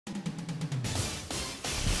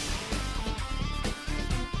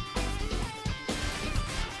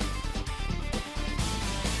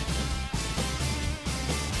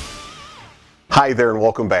Hi there and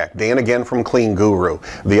welcome back. Dan again from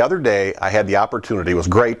CleanGuru. The other day I had the opportunity, it was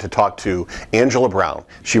great to talk to Angela Brown.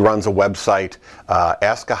 She runs a website,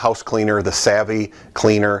 Ask a House Cleaner, the Savvy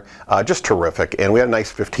Cleaner, just terrific. And we had a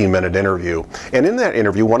nice 15-minute interview. And in that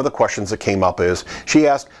interview, one of the questions that came up is, she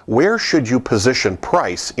asked, where should you position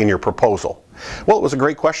price in your proposal? Well, it was a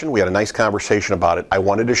great question. We had a nice conversation about it. I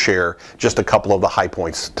wanted to share just a couple of the high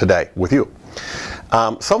points today with you.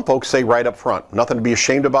 Some folks say right up front, nothing to be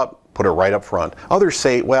ashamed about. Put it right up front. Others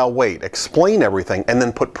say, well, wait, explain everything and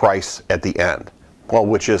then put price at the end. Well,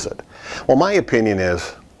 which is it? Well, my opinion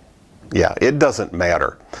is, yeah, it doesn't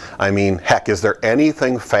matter. I mean, heck, is there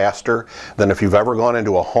anything faster than if you've ever gone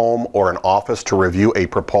into a home or an office to review a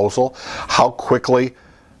proposal, how quickly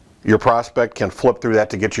your prospect can flip through that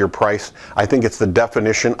to get to your price? I think it's the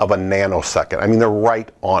definition of a nanosecond. I mean, they're right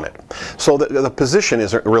on it. So the position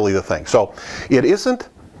isn't really the thing. So it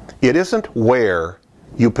isn't where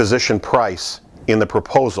you position price in the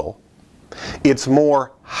proposal. It's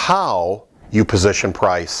more how you position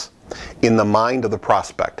price in the mind of the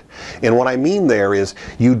prospect. And what I mean there is,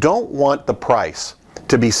 you don't want the price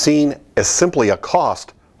to be seen as simply a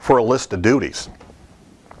cost for a list of duties.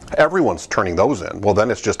 Everyone's turning those in. Well,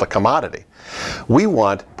 then it's just a commodity. We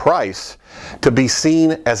want price to be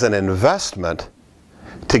seen as an investment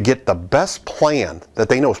to get the best plan that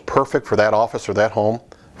they know is perfect for that office or that home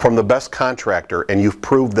from the best contractor, and you've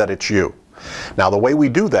proved that it's you. Now, the way we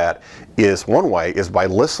do that is, one way is by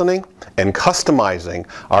listening and customizing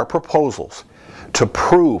our proposals to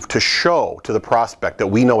prove, to show to the prospect that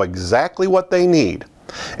we know exactly what they need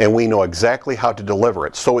and we know exactly how to deliver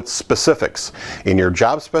it. So it's specifics in your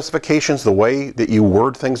job specifications, the way that you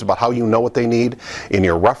word things about how you know what they need, in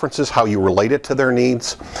your references, how you relate it to their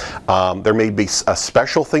needs. There may be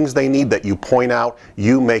special things they need that you point out,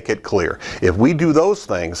 you make it clear. If we do those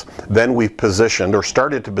things, then we've positioned or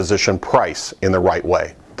started to position price in the right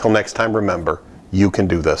way. Till next time, remember, you can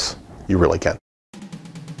do this. You really can.